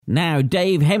Now,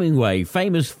 Dave Hemmingway,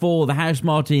 famous for the House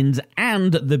Martins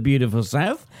and the Beautiful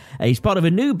South, he's part of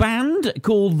a new band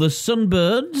called the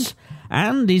Sunbirds,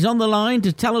 and he's on the line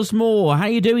to tell us more. How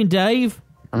you doing, Dave?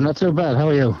 I'm not too bad. How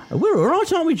are you? We're all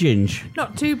right, aren't we, Ginge?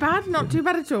 Not too bad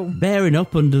at all. Bearing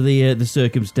up under the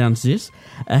circumstances.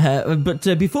 But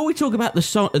before we talk about the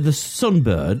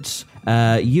Sunbirds,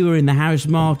 you were in the House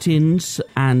Martins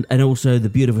and also the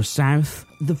Beautiful South.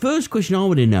 The first question I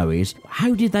want to know is,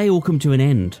 how did they all come to an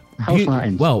end? House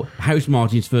Martins? Well, House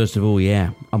Martins first of all,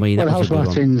 yeah. I mean, well, that was House a good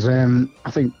Martins, one.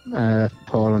 I think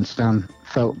Paul and Stan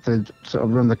felt they'd sort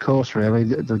of run the course, really.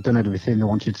 They'd done everything they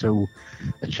wanted to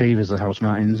achieve as the House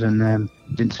Martins and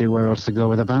didn't see where else to go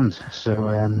with the band. So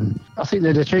I think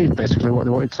they'd achieved basically what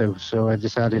they wanted to, so I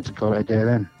decided to call it a day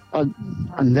then.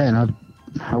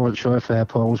 I wasn't sure if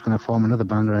Paul was going to form another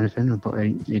band or anything, but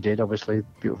he did, obviously,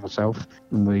 Beautiful South,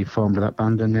 and we formed that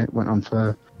band, and it went on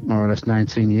for more or less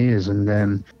 19 years,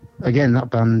 and again, that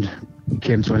band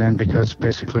came to an end because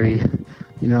basically,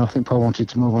 I think Paul wanted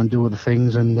to move on and do other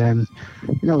things, and, it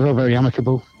was all very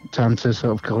amicable. Time to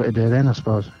sort of call it a day then, I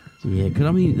suppose. Yeah, because,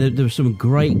 I mean, there were some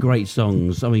great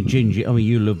songs. I mean, Ginger,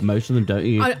 you love most of them, don't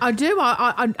you? I do.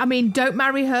 I mean, Don't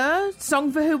Marry Her,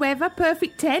 Song for Whoever,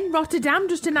 Perfect 10, Rotterdam,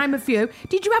 just to name a few.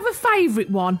 Did you have a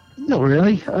favourite one? Not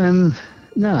really.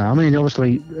 No, I mean,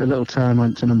 obviously, A Little Time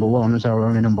went to number one. It was our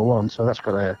only number one, so that's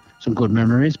got some good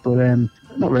memories. But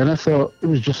not really. I thought it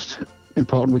was just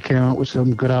important we came out with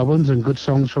some good albums and good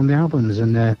songs from the albums,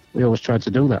 and we always tried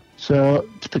to do that. So,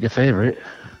 to pick a favourite...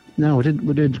 No, we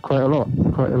did quite a lot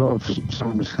of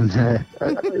songs, and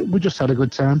we just had a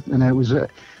good time, and it was a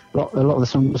lot of the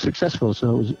songs were successful,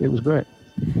 so it was great.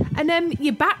 And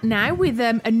you're back now with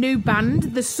a new band,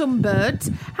 the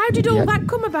Sunbirds. How did all that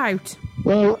come about?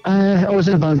 Well, I was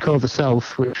in a band called The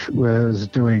South, which was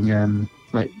doing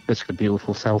basically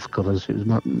Beautiful South covers. It was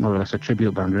more or less a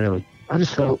tribute band, really. I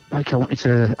just felt like I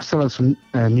still had some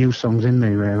new songs in me,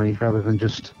 really, rather than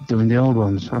just doing the old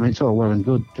ones. I mean, it's all well and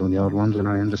good doing the old ones, and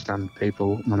I understand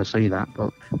people want to see that,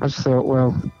 but I just thought,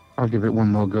 well, I'll give it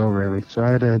one more go, really. So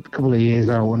I had a couple of years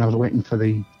out when I was waiting for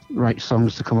the right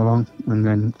songs to come along, and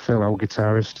then Phil, our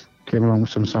guitarist, came along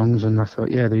with some songs, and I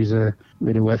thought, yeah, these are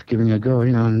really worth giving a go,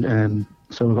 and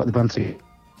so we got the band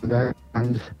together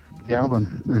and the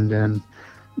album, and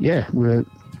we're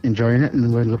enjoying it,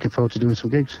 and we're looking forward to doing some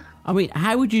gigs. I mean,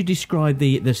 how would you describe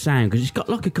the sound? Because it's got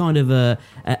like a kind of a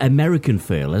American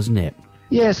feel, hasn't it?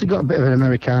 Yes, it's got a bit of an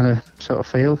Americana sort of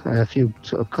feel. A few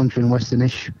sort of country and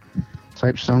westernish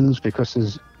type songs because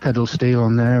there's pedal steel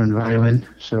on there and violin.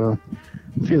 So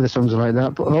a few of the songs are like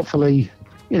that. But hopefully,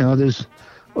 there's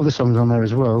other songs on there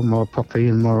as well, more poppy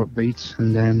and more upbeat.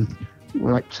 And then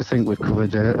we like to think we've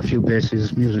covered a few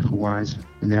bases musical-wise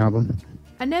in the album.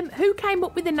 And who came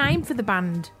up with the name for the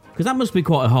band? Because that must be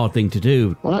quite a hard thing to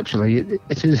do. Well, actually,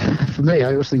 it is, for me,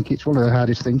 I always think it's one of the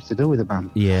hardest things to do with a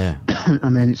band. Yeah. I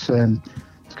mean, it's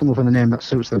come up with a name that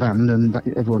suits the band and that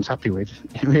everyone's happy with.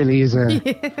 It really is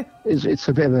it's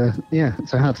a bit of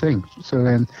it's a hard thing.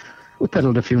 So we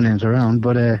peddled a few names around,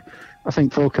 but I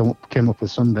think Phil came up with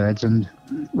Sunbirds, and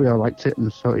we all liked it,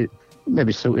 and so it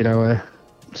maybe suited our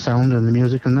sound and the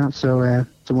music and that, so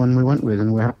it's the one we went with,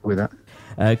 and we're happy with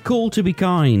that. Call to Be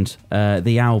Kind,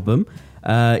 the album.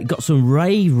 Got some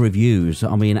rave reviews.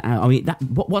 I mean,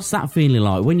 what's that feeling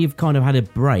like when you've kind of had a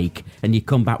break and you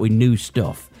come back with new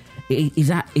stuff? Is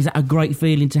that a great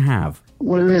feeling to have?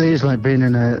 Well, it really is like being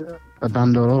in a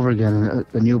band all over again,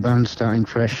 a new band starting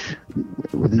fresh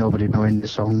with nobody knowing the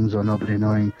songs or nobody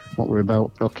knowing what we're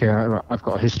about. Okay, I've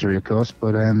got a history, of course,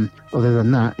 but other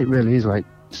than that, it really is like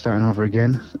starting over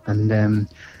again, and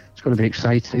it's going to be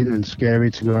exciting and scary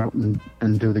to go out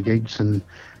and do the gigs, and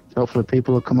hopefully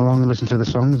people will come along and listen to the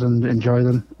songs and enjoy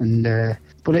them. And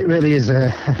but it really is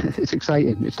it's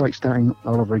exciting. It's like starting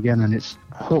all over again, and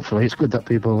hopefully it's good that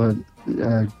people are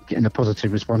getting a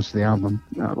positive response to the album.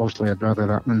 Obviously I'd rather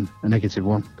that than a negative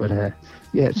one, but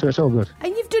so it's all good.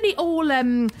 And you've done it all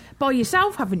by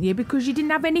yourself, haven't you, because you didn't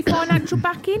have any financial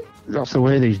backing? That's the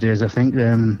way these days, I think.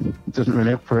 It doesn't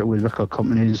really operate with record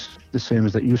companies the same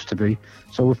as it used to be,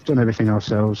 so we've done everything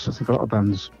ourselves. I think a lot of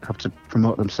bands have to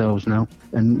promote themselves now,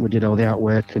 and we did all the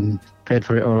artwork and paid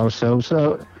for it all ourselves,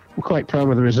 so we're quite proud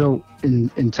of the result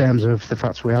in terms of the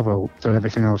fact we have all done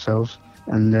everything ourselves.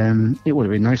 And it would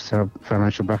have been nice to have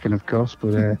financial backing, of course,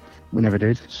 but we never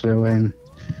did. So,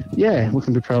 we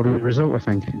can be proud of the result, I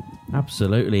think.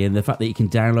 Absolutely, and the fact that you can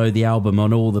download the album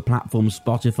on all the platforms,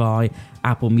 Spotify,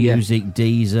 Apple Music,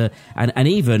 Deezer, and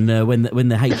even when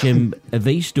the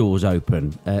HMV stores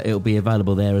open, it'll be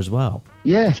available there as well.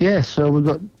 Yeah, so we've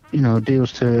got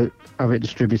deals to have it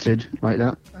distributed like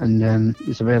that, and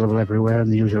it's available everywhere in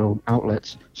the usual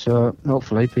outlets. So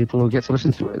hopefully people will get to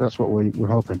listen to it. That's what we're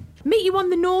hoping. Meet You on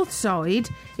the North Side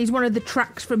is one of the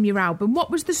tracks from your album. What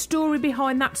was the story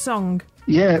behind that song?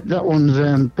 Yeah, that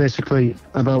one's basically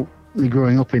about me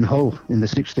growing up in Hull in the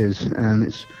 60s, and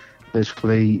it's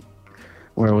basically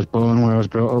where I was born, where I was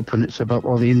brought up, and it's about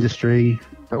all the industry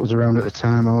that was around at the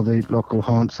time, all the local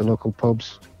haunts, the local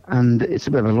pubs. And it's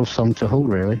a bit of a love song to Hull,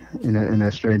 really, in a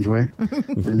strange way.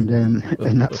 and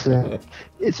that's it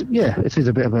is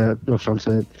a bit of a love song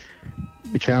to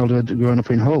my childhood growing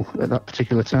up in Hull at that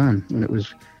particular time, and it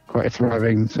was quite a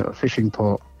thriving sort of fishing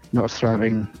port. Not as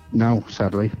thriving now,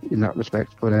 sadly, in that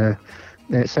respect, but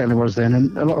it certainly was then.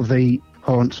 And a lot of the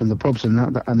haunts and the pubs and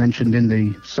that I mentioned in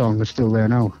the song are still there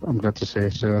now, I'm glad to say.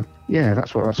 So, yeah,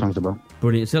 that's what that song's about.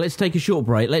 Brilliant. So let's take a short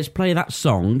break. Let's play that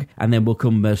song, and then we'll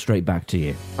come straight back to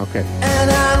you. Okay.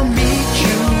 And I'll meet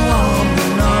you on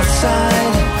the north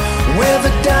side, where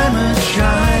the diamonds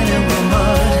shine in the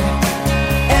mud,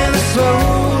 and the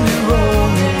slowly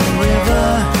rolling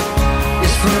river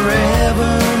is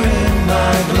forever in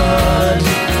my blood.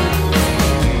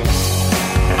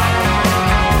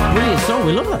 Brilliant song.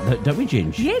 We love that, don't we,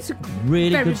 Ginge? Yes.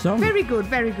 Really good song. Very good,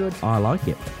 very good. I like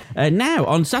it. Now,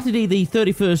 on Saturday the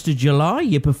 31st of July,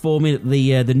 you're performing at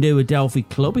the New Adelphi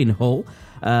Club in Hull.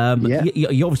 Yeah.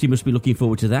 You obviously must be looking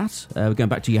forward to that. We're going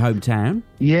back to your hometown.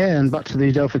 Yeah, and back to the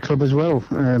Adelphi Club as well.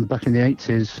 Back in the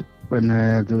 80s, when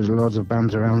there was loads of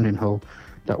bands around in Hull,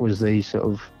 that was the sort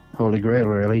of holy grail,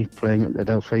 really, playing at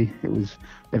Adelphi. It was,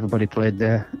 everybody played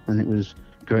there, and it was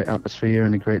a great atmosphere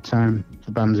and a great time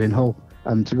for bands in Hull.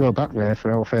 And to go back there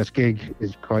for our first gig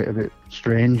is quite a bit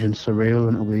strange and surreal,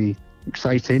 and it'll be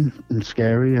exciting and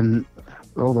scary and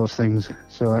all those things.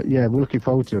 So, yeah, we're looking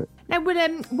forward to it. Now,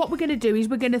 what we're going to do is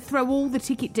we're going to throw all the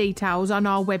ticket details on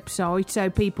our website so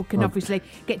people can obviously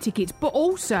get tickets. But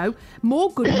also,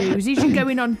 more good news is you're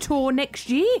going on tour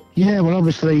next year. Yeah, well,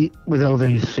 obviously, with all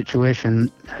the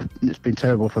situation, it's been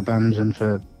terrible for bands and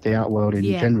for the art world in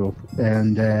general.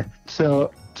 And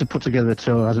so to put together a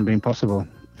tour hasn't been possible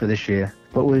for this year.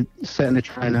 But we're certainly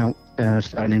trying out,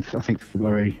 starting in, I think,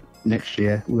 February next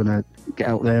year. We're going to get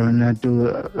out there and do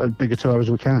a bigger tour as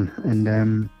we can.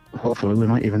 And hopefully we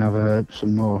might even have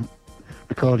some more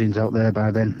recordings out there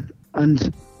by then.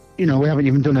 And, we haven't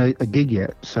even done a gig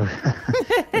yet. So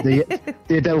the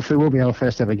Adelphi will be our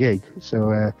first ever gig.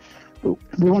 So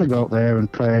we want to go out there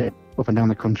and play up and down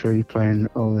the country, playing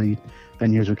all the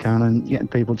venues we can and getting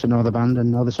people to know the band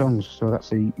and know the songs. So that's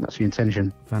the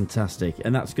intention. Fantastic.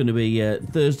 And that's going to be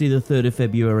Thursday the 3rd of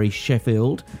February,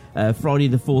 Sheffield, Friday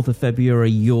the 4th of February,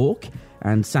 York,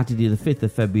 and Saturday the 5th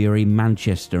of February,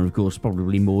 Manchester. And of course,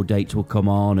 probably more dates will come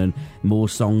on and more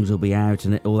songs will be out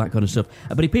and all that kind of stuff.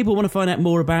 But if people want to find out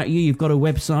more about you, you've got a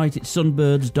website, it's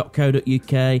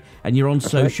sunbirds.co.uk, and you're on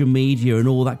social media and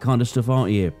all that kind of stuff,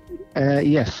 aren't you?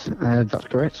 Yes, that's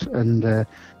correct. And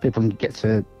people can get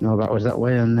to know about us that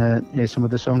way and hear some of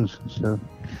the songs. So,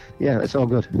 yeah, it's all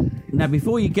good. Now,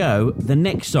 before you go, the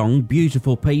next song,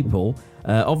 Beautiful People,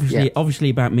 obviously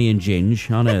about me and Ginge,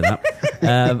 I know that.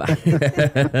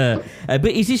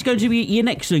 But is this going to be your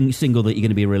next single that you're going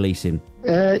to be releasing?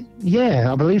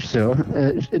 Yeah, I believe so.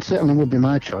 It certainly would be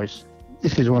my choice.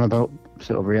 This is one about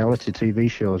sort of reality TV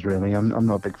shows, really. I'm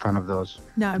not a big fan of those.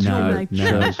 No.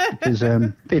 Shows, because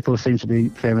people seem to be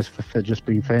famous for just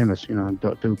being famous, and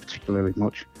don't do particularly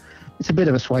much. It's a bit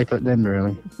of a swipe at them,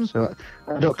 really. So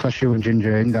I don't class you and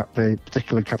Ginger in that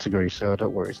particular category, so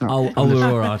don't worry. It's not. We're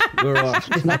all right. We're all right.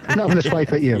 It's not going to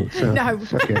swipe at you. So No.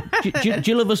 It's okay. Do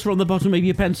you love us from the bottom of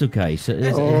your pencil case?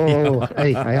 Oh,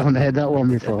 hey, I haven't heard that one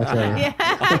before, I tell you.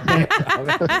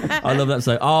 I love that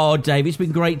song. Oh, Dave, it's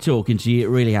been great talking to you. It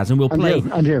really has. And we'll play.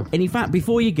 And you. And in fact,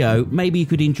 before you go, maybe you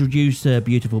could introduce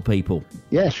Beautiful People.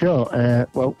 Yeah, sure.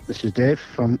 Well, this is Dave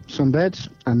from Sunbirds,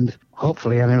 and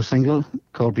hopefully a new single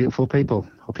called Beautiful People.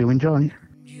 Hope you enjoy.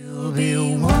 You'll be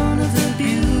one of the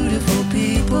beautiful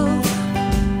people,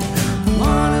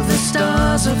 one of the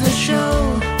stars of the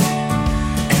show,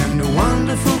 and a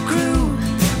wonderful crew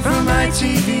from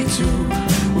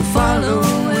ITV2 will follow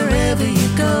wherever you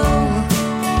go.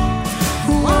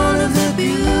 One of the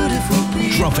beautiful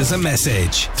people. Drop us a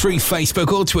message through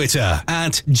Facebook or Twitter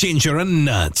at Ginger and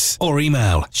Nuts, or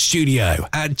email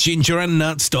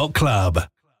studio@gingerandnuts.club.